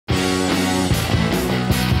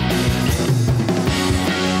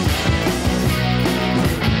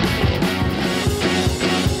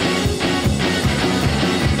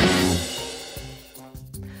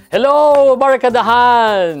Hello,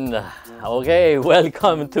 Barkadahan! Okay,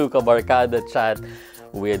 welcome to Kabarkada Chat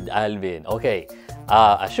with Alvin. Okay,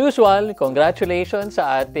 as usual, congratulations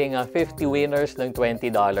sa ating 50 winners ng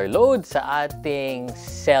 $20 load sa ating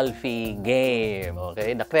selfie game.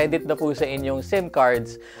 Okay, na-credit na po sa inyong SIM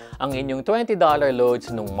cards ang inyong $20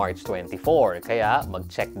 loads noong March 24. Kaya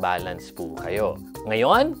mag-check balance po kayo.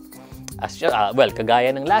 Ngayon,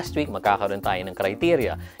 kagaya ng last week, magkakaroon tayo ng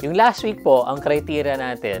criteria. Yung last week po, ang criteria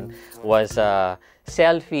natin was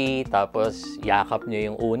selfie, tapos yakap nyo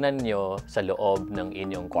yung unan nyo sa loob ng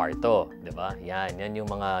inyong kwarto. Diba? Yan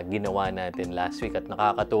yung mga ginawa natin last week at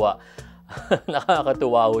nakakatuwa.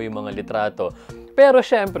 Nakakatuwa ho yung mga litrato. Pero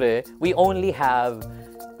syempre, we only have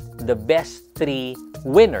the best 3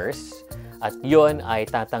 winners at yon ay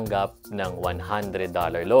tatanggap ng $100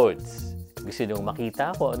 loads. Gusto nyo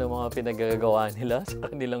makita kung ano mga pinagagawa nila sa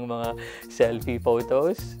kanilang mga selfie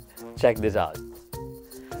photos? Check this out.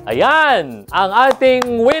 Ayan! Ang ating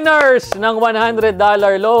winners ng $100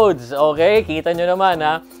 loads. Okay? Kita nyo naman,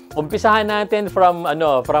 ha? Umpisahan natin from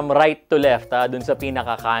right to left, ha? Dun sa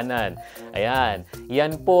pinakakanan. Ayan.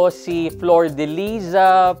 Yan po si Flor de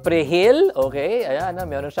Liza Prehil. Okay? Ayan, ha?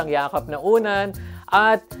 Meron siyang yakap na unan.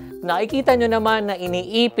 At nakikita nyo naman na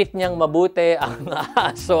iniipit niyang mabuti ang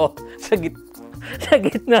aso sa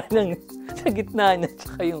gitna niya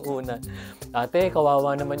tsaka yung unan. Ate,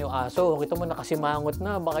 kawawa naman yung aso. Kita mo nakasimangot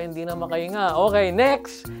na, baka hindi na makahinga. Okay,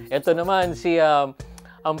 next. Ito naman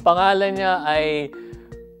ang pangalan niya ay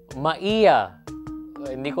Maia.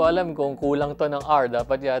 Hindi ko alam kung kulang to ng R.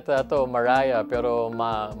 Dapat yata to Mariah, pero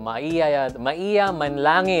Maia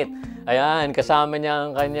Manlangit. Ayan, kasama niya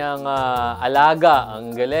ang kanyang alaga.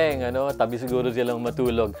 Ang galing, ano? Tabi siguro silang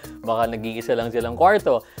matulog. Baka nag-iisa lang silang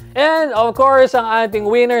kwarto. And, of course, ang ating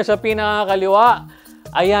winner sa pinakakaliwa.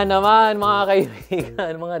 Ayan naman, mga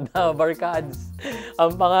kaibigan, mga Barkads.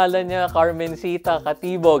 Ang pangalan niya, Carmencita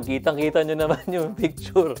Katibog. Kitang-kita nyo naman yung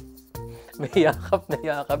picture. May yakap na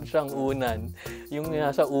yakap siyang unan. Yung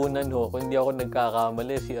nasa unan ho, kung hindi ako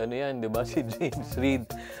nagkakamali, si ano yan, di ba? Si James Reid.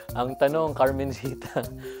 Ang tanong, Carmencita,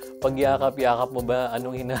 pag yakap-yakap mo ba,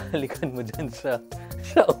 anong hinahalikan mo dyan sa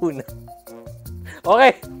unan?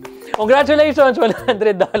 Okay, congratulations!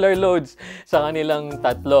 $100 loads sa kanilang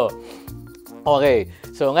tatlo. Okay,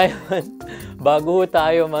 so ngayon, bago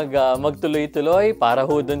tayo magtuloy-tuloy para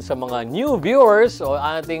ho dun sa mga new viewers o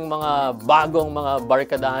ating mga bagong mga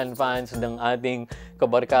Barkadahan fans ng ating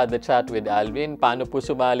Kabarkada Chat with Alvin, paano po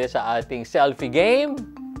sumali sa ating selfie game?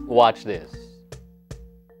 Watch this.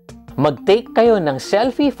 Mag-take kayo ng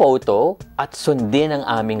selfie photo at sundin ang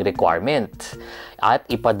aming requirement. At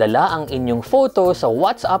ipadala ang inyong photo sa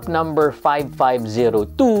WhatsApp number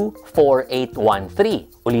 5502-4813.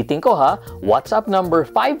 Ulitin ko ha, WhatsApp number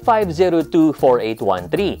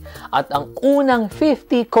 5502-4813. At ang unang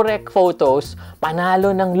 50 correct photos,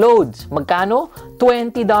 panalo ng loads. Magkano?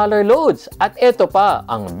 $20 loads. At ito pa,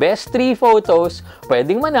 ang best 3 photos,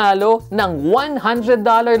 pwedeng manalo ng $100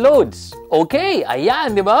 loads. Okay,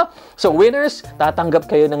 ayan, di ba? So winners, tatanggap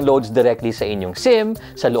kayo ng loads directly sa inyong SIM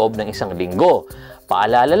sa loob ng 1 linggo.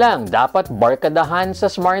 Paalala lang, dapat Barkadahan sa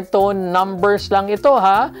SmarTone numbers lang ito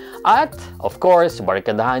ha. At, of course,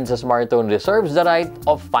 Barkadahan sa SmarTone reserves the right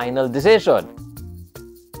of final decision.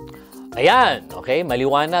 Ayan, okay,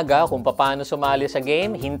 maliwanag ha kung paano sumali sa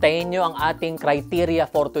game. Hintayin nyo ang ating criteria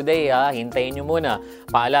for today ha. Hintayin nyo muna.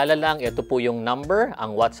 Paalala lang, ito po yung number,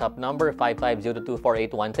 ang WhatsApp number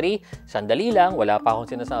 5502-4813. Sandali lang, wala pa akong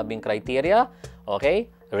sinasabing criteria. Okay?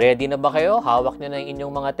 Ready na ba kayo? Hawak nyo na yung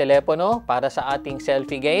inyong mga telepono para sa ating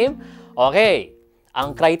selfie game. Okay,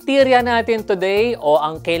 ang criteria natin today o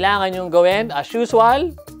ang kailangan nyong gawin, as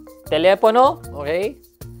usual, telepono, okay,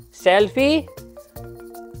 selfie,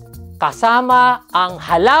 kasama ang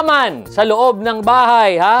halaman sa loob ng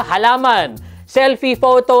bahay, ha? Halaman. Selfie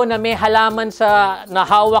photo na may halaman sa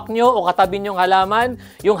nahawak nyo o katabi nyong halaman.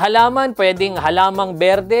 Yung halaman, pwedeng halamang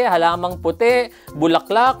berde, halamang puti,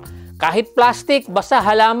 bulaklak. Kahit plastic, basta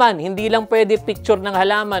halaman. Hindi lang pwede picture ng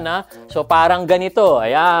halaman, ha? So, parang ganito.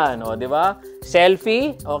 Ayan, o, di ba?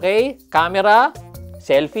 Selfie, okay? Camera,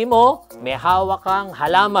 selfie mo, may hawak kang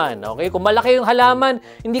halaman, okay? Kung malaki yung halaman,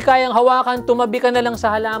 hindi kayang hawakan, tumabi ka na lang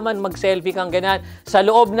sa halaman, mag-selfie kang ganyan. Sa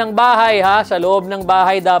loob ng bahay, ha? Sa loob ng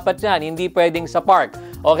bahay dapat yan. Hindi pwedeng sa park.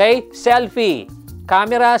 Okay? Selfie.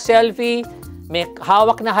 Camera, selfie. May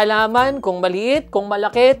hawak na halaman, kung maliit, kung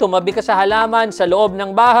malaki, tumabi ka sa halaman sa loob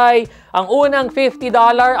ng bahay. Ang unang $50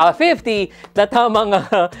 na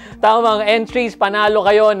tamang entries, panalo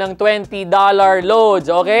kayo ng $20 loads,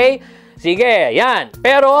 okay? Sige, yan.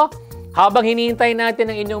 Pero, habang hinihintay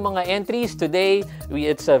natin ang inyong mga entries today,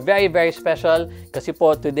 it's very, very special kasi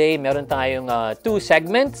po today meron tayong 2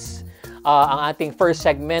 segments. Ang ating first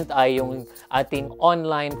segment ay yung ating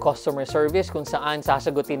online customer service kung saan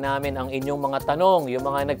sasagutin namin ang inyong mga tanong, yung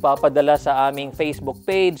mga nagpapadala sa aming Facebook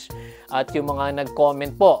page at yung mga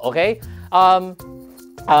nag-comment po, okay?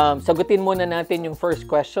 Sagutin muna natin yung first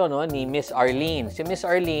question ni Miss Arlene. Si Miss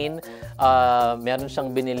Arlene, meron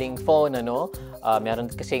siyang biniling phone, meron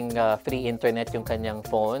kasing free internet yung kanyang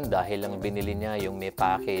phone dahil lang binili niya yung may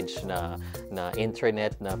package na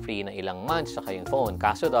internet na free na ilang months saka yung phone.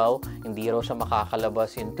 Kaso daw, hindi raw siya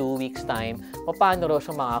makakalabas in 2 weeks time. Paano raw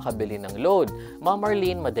siya makakabili ng load? Ma'am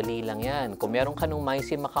Arlene, madali lang yan. Kung meron ka ng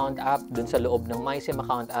MySim account app, dun sa loob ng MySim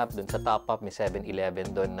account app, dun sa top up, may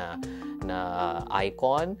 7-Eleven dun na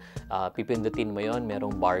icon, pipindutin mo yon,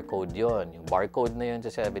 merong barcode yon. Yung barcode na yon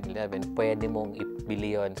sa 7-Eleven, pwede mong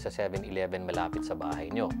ibili yon sa 7-Eleven malapit sa bahay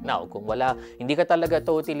nyo. Now, kung wala, hindi ka talaga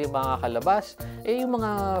totally makakalabas, yung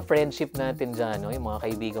mga friendship natin dyan, yung mga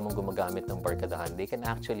kaibigan mong gumagamit ng Barkadahan, they can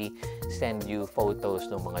actually send you photos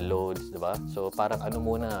ng mga loads, di ba? So, parang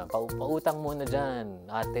muna, pautang muna dyan,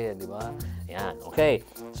 ate, di ba? Yan, okay.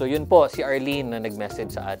 So, yun po, si Arlene na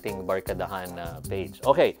nag-message sa ating Barkadahan page.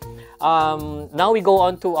 Okay. Now we go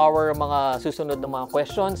on to our mga susunod na mga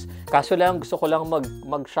questions. Kaso lang, gusto ko lang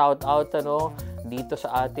mag-shout out dito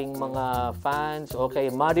sa ating mga fans.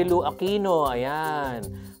 Okay, Marilu Aquino, ayan.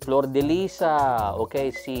 Flor de Lisa,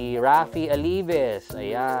 okay, si Rafi Alives,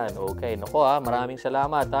 ayan, okay. Nako maraming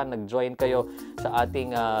salamat nag-join kayo sa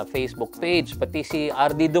ating Facebook page. Pati si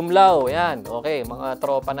RD Dumlao, ayan, okay, mga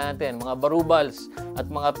tropa natin, mga barubals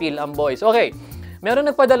at mga Pilam boys. Okay. Meron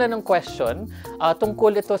nagpadala ng question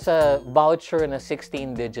tungkol ito sa voucher na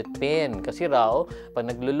 16-digit PIN. Kasi raw, pag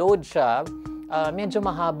naglo-load siya, medyo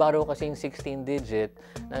mahaba raw kasi yung 16-digit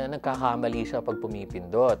na nagkakamali siya pag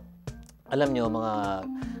pumipindot. Alam nyo, mga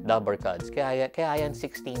Barkads, kaya yan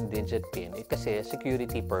 16-digit PIN. Kasi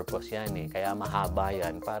security purpose yan Kaya mahaba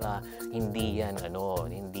yan para hindi yan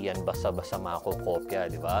basta-basta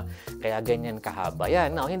makokopya, di ba? Kaya ganyan kahaba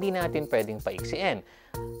yan. Now, hindi natin pwedeng paiksiin.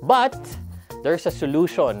 But there's a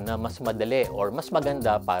solution na mas madali or mas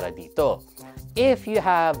maganda para dito. If you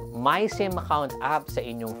have MySim account app sa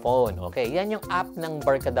inyong phone, okay, yan yung app ng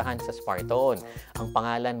Barkadahan sa SmarTone. Ang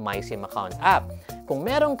pangalan, MySim account app. Kung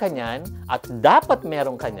meron ka nyan, at dapat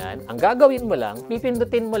meron ka nyan, ang gagawin mo lang,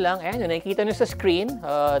 pipindutin mo lang, ayan, yung nakikita nyo sa screen,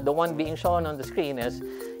 the one being shown on the screen is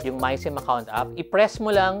yung MySim account app. I-press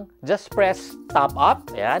mo lang, just press top up,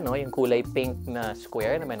 ayan, yung kulay pink na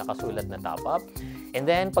square na may nakasulat na top up. And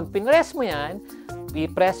then, pag pinress mo yan,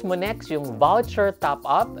 i-press mo next yung voucher top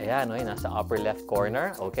up. Ayan, yung nasa upper left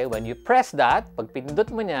corner. Okay, when you press that, pag pinindot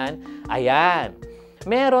mo yan, ayan.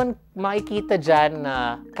 Meron makikita dyan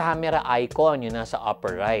na camera icon yung nasa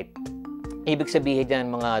upper right. Ibig sabihin dyan,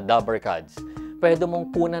 mga Barkads, pwede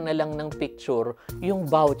mong kunan na lang ng picture yung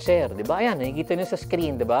voucher, di ba? Ayan, nakikita nyo sa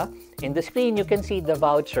screen, di ba? In the screen, you can see the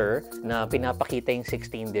voucher na pinapakita yung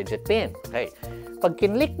 16-digit PIN. Okay. Pag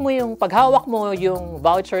kinlik mo paghawak mo yung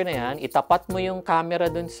voucher na yan, itapat mo yung camera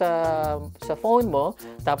dun sa phone mo,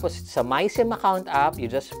 tapos sa MySim account app, you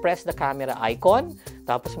just press the camera icon,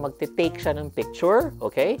 tapos magte-take siya ng picture,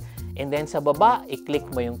 okay? And then sa baba, i-click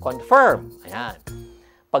mo yung confirm. Ayan.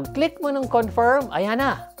 Pag-click mo ng confirm, ayan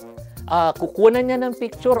na. Kukunan niya ng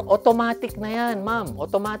picture, automatic na yan, ma'am.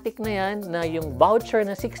 Automatic na yan na yung voucher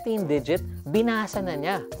na 16-digit, binasa na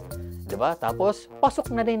niya. Diba? Tapos,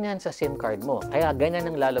 pasok na rin yan sa SIM card mo. Kaya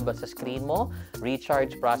ganyan ang lalabas sa screen mo.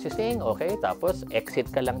 Recharge processing, okay? Tapos,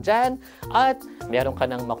 exit ka lang dyan. At meron ka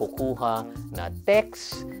nang makukuha na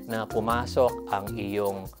text na pumasok ang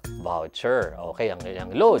iyong voucher. Okay, ang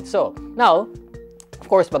iyong load. So, now, of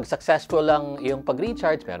course, pag successful lang yung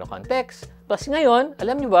pag-recharge, meron kang text. Plus ngayon,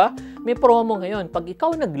 alam nyo ba, may promo ngayon. Pag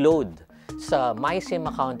ikaw nag-load sa MySim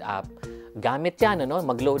account app, gamit yan,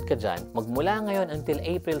 mag-load ka dyan. Magmula ngayon until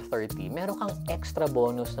April 30, meron kang extra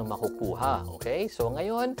bonus na makukuha. Okay? So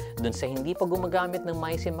ngayon, dun sa hindi pa gumagamit ng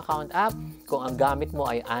MySim account app, kung ang gamit mo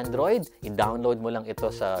ay Android, i-download mo lang ito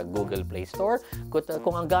sa Google Play Store.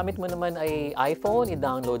 Kung ang gamit mo naman ay iPhone,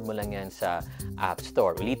 i-download mo lang yan sa App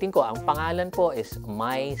Store. Ulitin ko, ang pangalan po is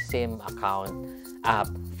MySim account app.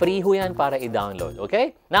 Free ho yan para i-download.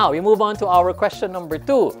 Okay? Now, we move on to our question number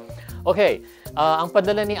 2. Okay, ang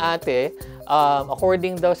padala ni ate,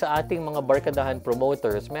 according daw sa ating mga Barkadahan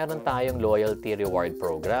promoters, meron tayong loyalty reward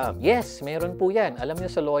program. Yes, meron po yan. Alam niyo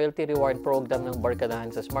sa loyalty reward program ng Barkadahan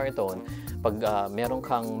sa SmarTone, pag meron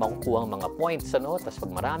kang makukuhang mga points, tapos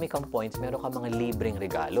pag marami kang points, meron kang mga libreng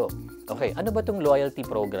regalo. Okay, ano ba itong loyalty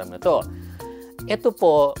program na to? Ito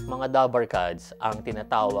po, mga Dabarkads, ang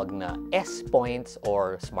tinatawag na S-points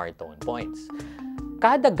or SmarTone points.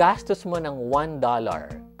 Kada gastos mo ng $1,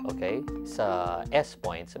 okay, sa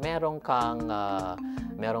S-points, meron kang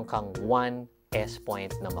 1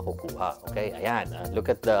 S-point na makukuha. Okay, ayan. Look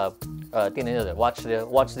at the,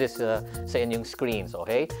 watch this sa inyong screens,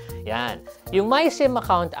 okay? Yan. Yung My SIM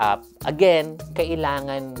account app, again,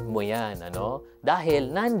 kailangan mo yan, ano?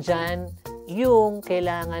 Dahil nandyan yung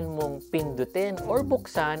kailangan mong pindutin or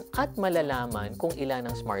buksan at malalaman kung ilan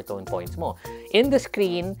ang SmarTone points mo. In the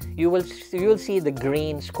screen, you will see the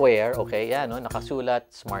green square, okay? Yan, no? Nakasulat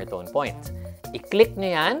SmarTone points. I-click nyo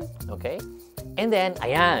yan, okay? And then,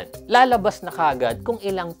 ayan, lalabas na kagad kung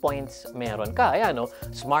ilang points meron ka. Ayan, no?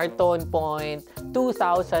 SmarTone point,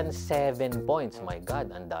 2,007 points. My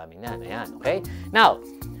God, ang dami na. Ayan, okay? Now,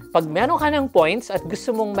 pag meron ka ng points at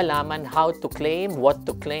gusto mong malaman how to claim, what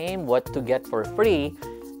to get for free,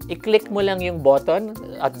 i-click mo lang yung button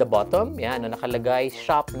at the bottom. Yan, na nakalagay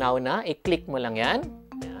Shop Now na. I-click mo lang yan.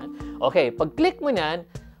 Yan. Okay, pag click mo yan,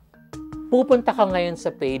 pupunta ka ngayon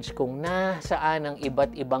sa page kung nasaan ang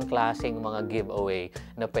iba't ibang klaseng mga giveaway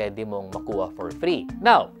na pwede mong makuha for free.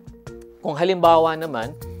 Now, kung halimbawa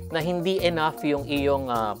naman na hindi enough yung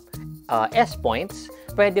iyong S-points,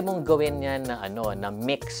 pwede mong gawin yan na, na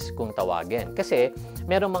mix kung tawagin. Kasi,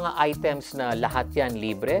 merong mga items na lahat yan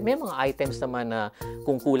libre. May mga items naman na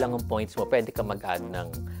kung kulang ang points mo, pwede ka mag-add ng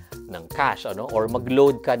cash, or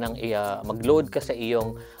mag-load ka sa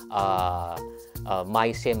iyong My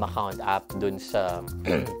SIM account app dun sa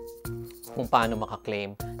kung paano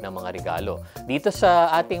makaklaim ng mga regalo. Dito sa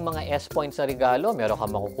ating mga S-points na regalo, meron ka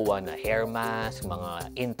makukuha na hair mask, mga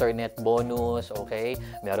internet bonus, okay?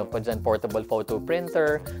 Meron pa dyan portable photo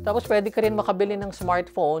printer. Tapos pwede ka rin makabili ng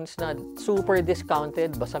smartphones na super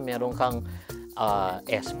discounted basta meron kang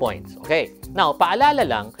S-points. Okay? Now, paalala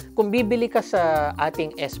lang, kung bibili ka sa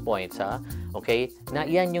ating S-points, okay, na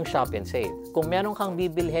yan yung shop and save. Kung meron kang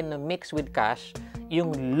bibilhin na mix with cash,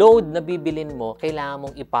 yung load na bibilin mo, kailangan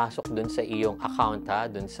mong ipasok dun sa iyong account,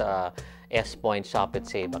 dun sa S-Point Shop and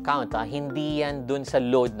Save account, Hindi yan dun sa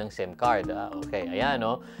load ng SIM card, Okay, ayan,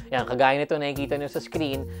 no? Yan, kagaya nito nakikita nyo sa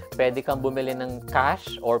screen, pwede kang bumili ng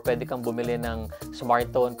cash or pwede kang bumili ng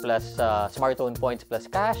SmarTone plus SmarTone points plus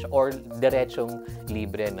cash or diretsong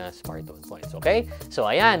libre na SmarTone points, okay? So,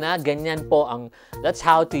 ayan, ganyan po that's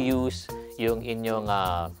how to use yung inyong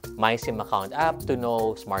My SIM account app to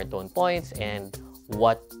know SmarTone points and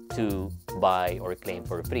what to buy or claim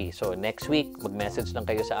for free. So, next week, mag-message lang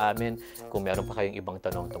kayo sa amin kung meron pa kayong ibang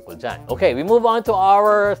tanong tungkol dyan. Okay, we move on to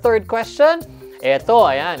our third question. Ito,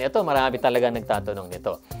 ayan. Ito, marami talaga nagtatanong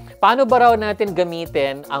nito. Paano ba raw natin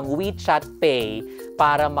gamitin ang WeChat Pay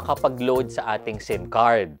para makapag-load sa ating SIM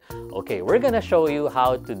card? Okay, we're gonna show you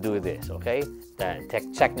how to do this, okay? Then,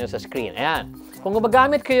 check nyo sa screen. Ayan. Kung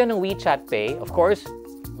gumagamit kayo ng WeChat Pay, of course,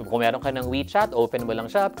 kung meron ka ng WeChat, open mo lang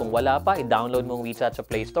siya. Kung wala pa, i-download mo ang WeChat sa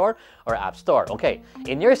Play Store or App Store. Okay.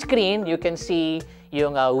 In your screen, you can see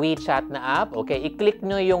yung WeChat na app. Okay. I-click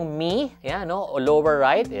nyo yung Me. Yan, no? O lower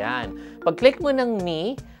right. Yan. Pag-click mo ng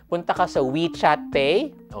Me, punta ka sa WeChat Pay.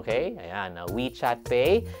 Okay. Ayan. WeChat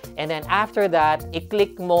Pay. And then after that,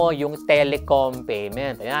 i-click mo yung telecom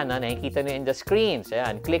payment. Ayan. Nakikita nyo in the screens.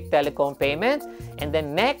 Ayan. Click telecom payment. And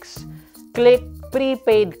then next, click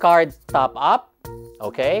prepaid card top up.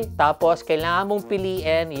 Okay? Tapos, kailangan mong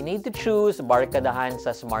piliin, you need to choose Barkadahan sa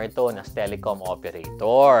SmarTone as telecom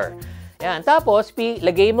operator. Yan. Tapos,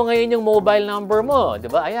 lagay mo ngayon yung mobile number mo.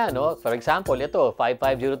 Diba? Ayan, no? For example, ito,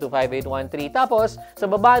 55025813. Tapos, sa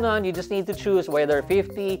baba nun, you just need to choose whether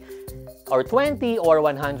 50 or 20 or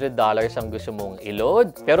 $100 ang gusto mong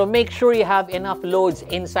i-load. Pero make sure you have enough loads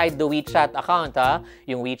inside the WeChat account,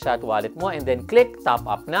 yung WeChat wallet mo. And then, click Top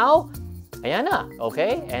Up Now. Ayan na,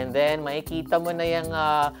 okay? And then, makikita mo na yung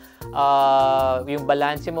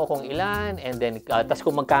balance mo kung ilan, and then, tas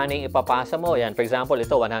kung magkano yung ipapasa mo. Ayan, for example,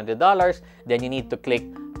 ito, $100, then you need to click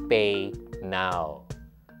Pay Now.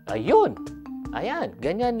 Ayun! Ayan,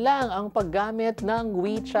 ganyan lang ang paggamit ng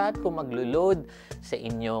WeChat kung maglo-load sa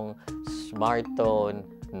inyong SmarTone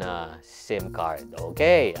na SIM card.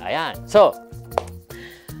 Okay, ayan. So,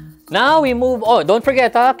 now, we move on. Don't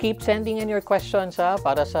forget, keep sending in your questions,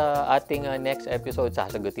 para sa ating next episode.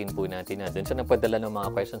 Sasagutin po natin na. Doon sa nagpadala ng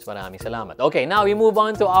mga questions, maraming salamat. Okay, now we move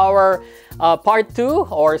on to our part 2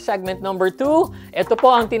 or segment number 2. Ito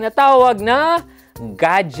po ang tinatawag na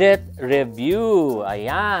gadget review.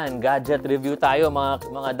 Ayan, gadget review tayo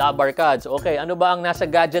mga Dabarkads. Okay, ano ba ang nasa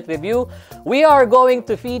gadget review? We are going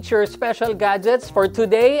to feature special gadgets. For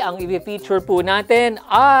today, ang i-feature po natin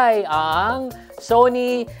ay ang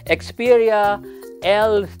Sony Xperia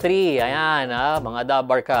L3. Ayan, mga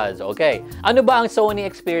dabarkads. Okay. Ano ba ang Sony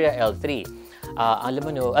Xperia L3?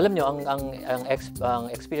 Alam nyo, ang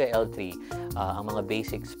Xperia L3, ang mga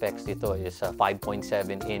basic specs dito is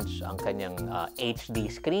 5.7-inch ang kanyang HD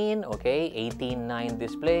screen, okay? 18:9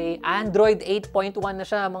 display. Android 8.1 na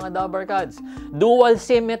siya, mga dabarkads. Dual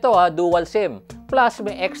SIM ito, dual SIM. Plus,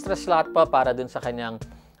 may extra slot pa para dun sa kanyang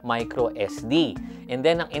micro SD. And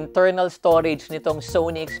then, ang internal storage nitong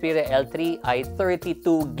Sony Xperia L3 ay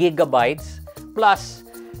 32 gigabytes plus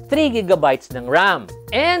 3 gigabytes ng RAM.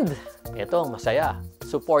 And ito ang masaya,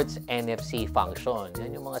 supports NFC function.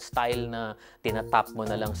 Yan yung mga style na tinatap mo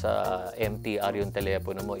na lang sa MTR yung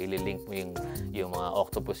telepono mo, ililink mo yung mga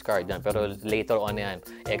octopus card yan. Pero later on yan,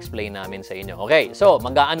 explain namin sa inyo. Okay, so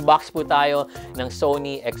mag-unbox po tayo ng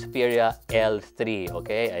Sony Xperia L3.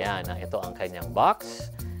 Okay, ayan, ito ang kanyang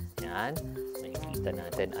box. Ayan, makikita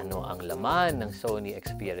natin ano ang laman ng Sony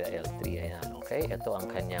Xperia L3. Ayan, okay, ito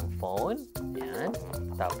ang kanyang phone. Ayan,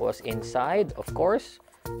 tapos inside, of course,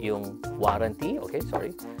 yung warranty, okay,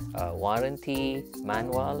 sorry, warranty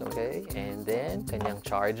manual, okay, and then kanyang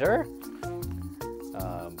charger,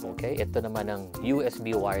 okay, ito naman ang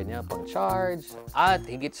USB wire niya pang charge, at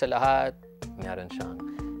higit sa lahat, meron siyang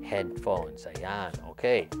headphones. Ayan,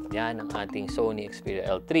 okay, yan ang ating Sony Xperia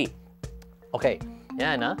L3. Okay,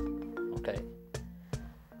 yan okay.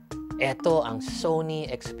 Ito ang Sony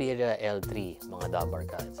Xperia L3, mga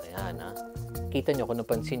dabarkads. Ayan, kita nyo, kung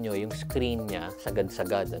napansin nyo, yung screen niya,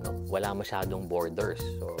 sagad-sagad, wala masyadong borders.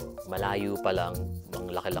 So, malayo pa lang ang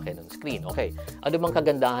laki-laki ng screen. Okay, ano bang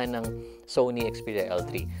kagandahan ng Sony Xperia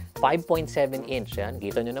L3? 5.7-inch, yan.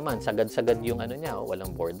 Kita nyo naman, sagad-sagad yung niya,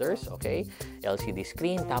 walang borders, okay? LCD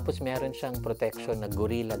screen, tapos meron siyang protection na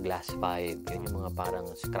Gorilla Glass 5. Yun yung mga parang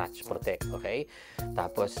scratch protect, okay?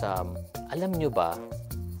 Tapos, alam nyo ba,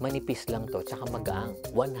 manipis lang to, tsaka magaang.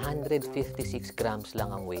 156 grams lang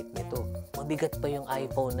ang weight nito. Mabigat pa yung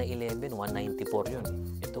iPhone na 11, 194 yun.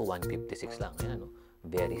 Ito, 156 lang. Ayan,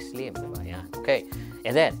 very slim, diba? Ayan. Okay.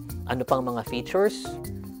 And then, ano pang mga features?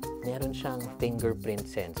 Meron siyang fingerprint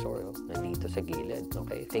sensor nandito sa gilid.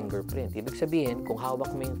 Okay? Fingerprint. Ibig sabihin, kung hawak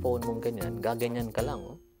mo yung phone mong ganyan, gaganyan ka lang.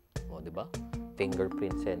 O, diba?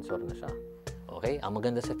 Fingerprint sensor na siya. Okay? Ang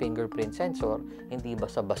maganda sa fingerprint sensor, hindi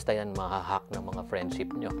basta-basta yan mahahack ng mga friendship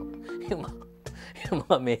nyo. yung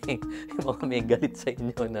mga may galit sa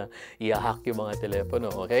inyo na i-hack yung mga telepono.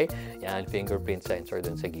 Okay? Yan, fingerprint sensor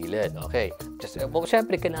dun sa gilid. Okay?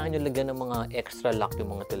 Siyempre, kailangan nyo lagyan ng mga extra lock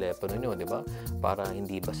yung mga telepono nyo, di ba? Para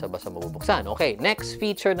hindi basta-basta mabubuksan. Okay, next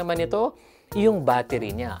feature naman ito, yung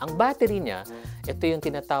battery niya. Ang battery niya, ito yung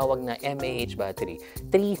tinatawag na mAh battery,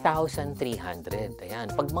 3,300.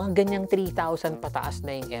 Ayan. Pag mga ganyang 3,000 pataas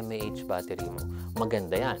na yung mAh battery mo,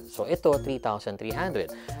 maganda yan. So, ito,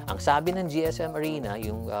 3,300. Ang sabi ng GSM Arena,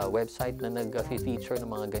 yung website na nag-feature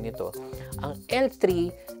ng mga ganito, ang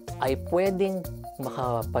L3 ay pwedeng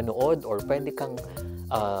makapanood or pwede kang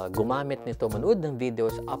gumamit nito, manood ng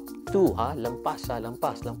videos up to, lampas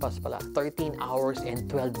pala, 13 hours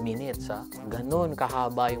and 12 minutes, Ganon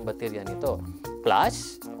kahaba yung baterya nito.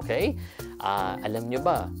 Plus, okay, alam nyo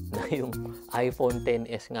ba na yung iPhone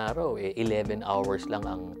XS nga raw, 11 hours lang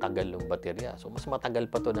ang tagal ng baterya. So, mas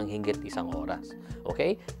matagal pa to ng higit 1 oras.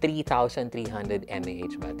 Okay? 3,300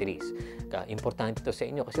 mAh batteries. Importante to sa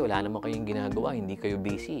inyo kasi wala naman kayong ginagawa, hindi kayo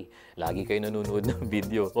busy. Lagi kayo nanonood ng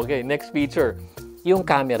video. Okay, next feature. Yung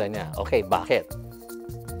camera niya. Okay, bakit?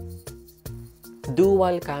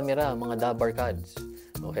 Dual camera, mga dabarkads.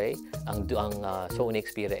 Okay? Ang Sony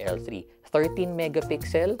Xperia L3. 13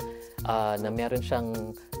 megapixel na meron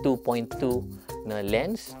siyang 2.2 na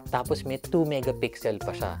lens. Tapos may 2 megapixel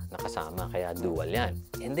pa siya nakasama. Kaya dual yan.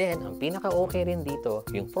 And then, ang pinaka-okay rin dito,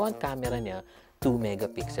 yung front camera niya, 2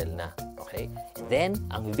 megapixel na. Okay? And then,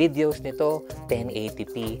 ang videos nito,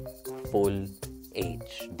 1080p Full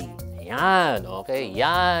HD. Yan, okay.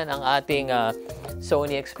 Yan ang ating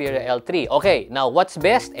Sony Xperia L3. Okay, now what's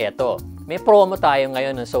best? Eto, may promo tayo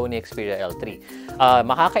ngayon ng Sony Xperia L3.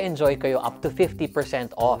 Makaka-enjoy kayo up to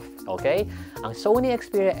 50% off, okay? Ang Sony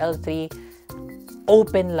Xperia L3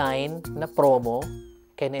 open line na promo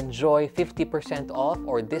can enjoy 50% off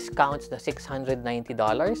or discounts na $690.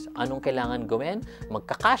 Anong kailangan gawin?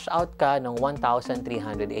 Magka-cash out ka ng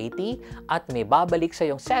 1,380 at may babalik sa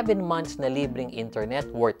yung 7 months na libreng internet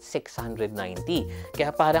worth 690.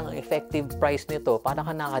 Kaya parang ang effective price nito, parang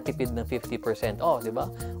ka nakatipid ng 50% off, di ba?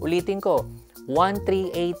 Ulitin ko,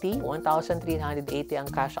 1,380 ang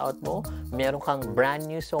cash out mo, meron kang brand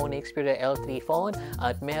new Sony Xperia L3 phone,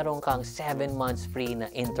 at meron kang 7 months free na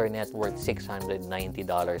internet worth $690.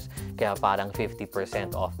 Kaya parang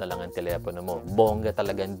 50% off na lang ang telepono mo. Bongga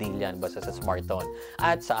talagang deal yan basta sa SmarTone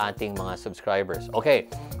at sa ating mga subscribers. Okay,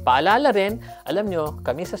 paalala rin, alam nyo,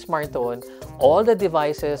 kami sa SmarTone, all the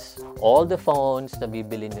devices, all the phones na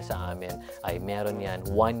bibili nyo sa amin ay meron yan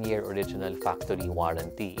 1-year original factory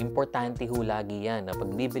warranty. Importante ho lagi yan na pag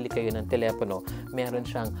bibili kayo ng telepono, meron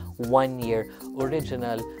siyang 1-year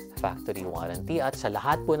original factory warranty, at sa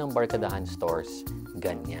lahat po ng Barkadahan stores,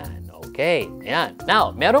 ganyan. Okay, ayan.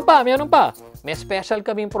 Now, meron pa. May special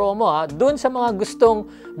kaming promo ha, dun sa mga gustong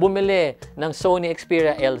bumili ng Sony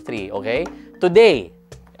Xperia L3, okay? Today,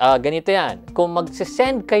 ganito yan. Kung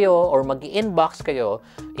mag-send kayo or mag-inbox kayo,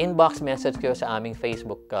 inbox message kayo sa aming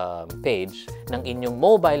Facebook page ng inyong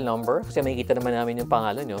mobile number, kasi makikita naman namin yung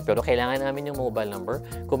pangalan nyo, pero kailangan namin yung mobile number.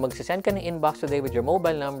 Kung mag-send ka ng inbox today with your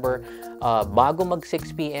mobile number, bago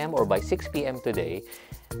mag-6 p.m. or by 6 p.m. today,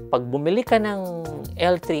 pag bumili ka ng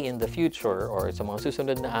L3 in the future or sa mga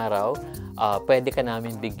susunod na araw, pwede ka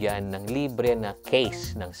namin bigyan ng libre na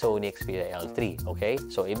case ng Sony Xperia L3. Okay?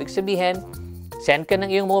 So, ibig sabihin, send ka ng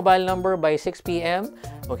iyong mobile number by 6 p.m.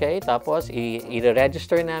 Okay? Tapos,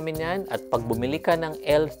 i-register namin yan. At pag bumili ka ng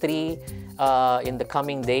L3 in the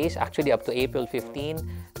coming days, actually up to April 15,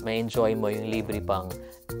 may enjoy mo yung libre pang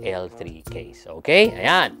L3 case. Okay?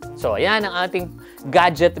 Ayan. So, ayan ang ating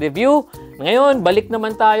gadget review. Ngayon, balik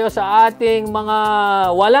naman tayo sa ating mga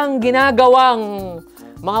walang ginagawa.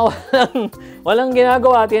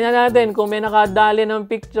 Tingnan natin kung may nakadali ng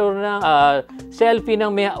picture ng selfie ng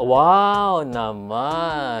may... Wow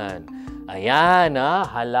naman! Ayan,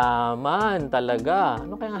 halaman talaga.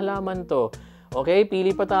 Ano kayang halaman to? Okay,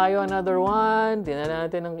 pili pa tayo. Another one. Tingnan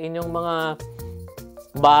natin ang inyong mga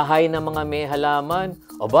bahay na mga may halaman.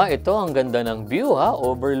 Aba, ito, ang ganda ng view, ha?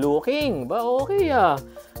 Overlooking. Ba, okay,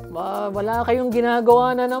 wala kayong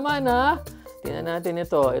ginagawa na naman, ha? Tingnan natin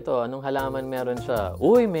ito. Ito, anong halaman meron siya?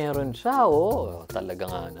 Uy, meron siya, oh. Talaga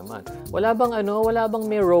nga naman. Wala bang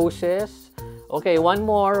may roses? Okay, one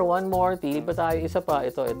more. Pili pa tayo. Isa pa.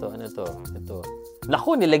 Ito. Ano to? Ito.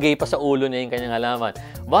 Naku, nilagay pa sa ulo niya yung kanyang halaman.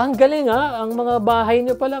 Ba, ang galing, ha? Ang mga bahay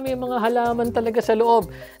niyo pala, may mga halaman talaga sa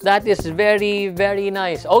loob. That is very, very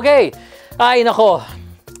nice. Okay. Ay, nako.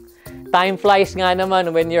 Time flies nga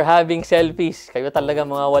naman when you're having selfies. Kayo talaga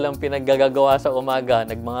mga walang pinaggagawa sa umaga.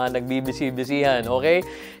 Mga nagbibisi-bisihan, okay?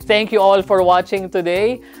 Thank you all for watching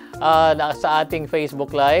today sa ating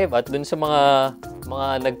Facebook Live at dun sa mga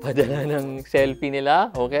nagpadala ng selfie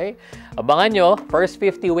nila, okay? Abangan nyo, first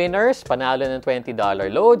 50 winners, panalo ng $20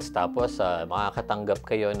 loads. Tapos makakatanggap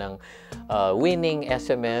kayo ng winning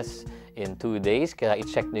SMS in 2 days. Kaya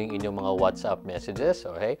i-check nyo yung inyong mga WhatsApp messages,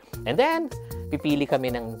 okay? And then, pipili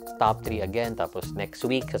kami ng top 3 again. Tapos next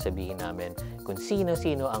week, sasabihin namin kung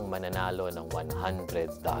sino-sino ang mananalo ng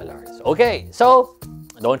 $100. Okay, so,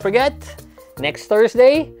 don't forget, next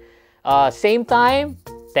Thursday, same time,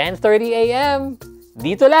 10:30 a.m.,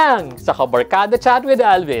 dito lang sa Kabarkada Chat with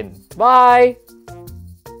Alvin. Bye!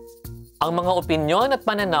 Ang mga opinyon at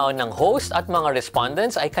pananaw ng host at mga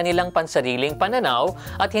respondents ay kanilang pansariling pananaw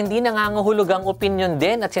at hindi nangangahulugang opinyon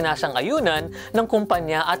din at sinasang-ayunan ng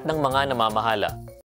kumpanya at ng mga namamahala.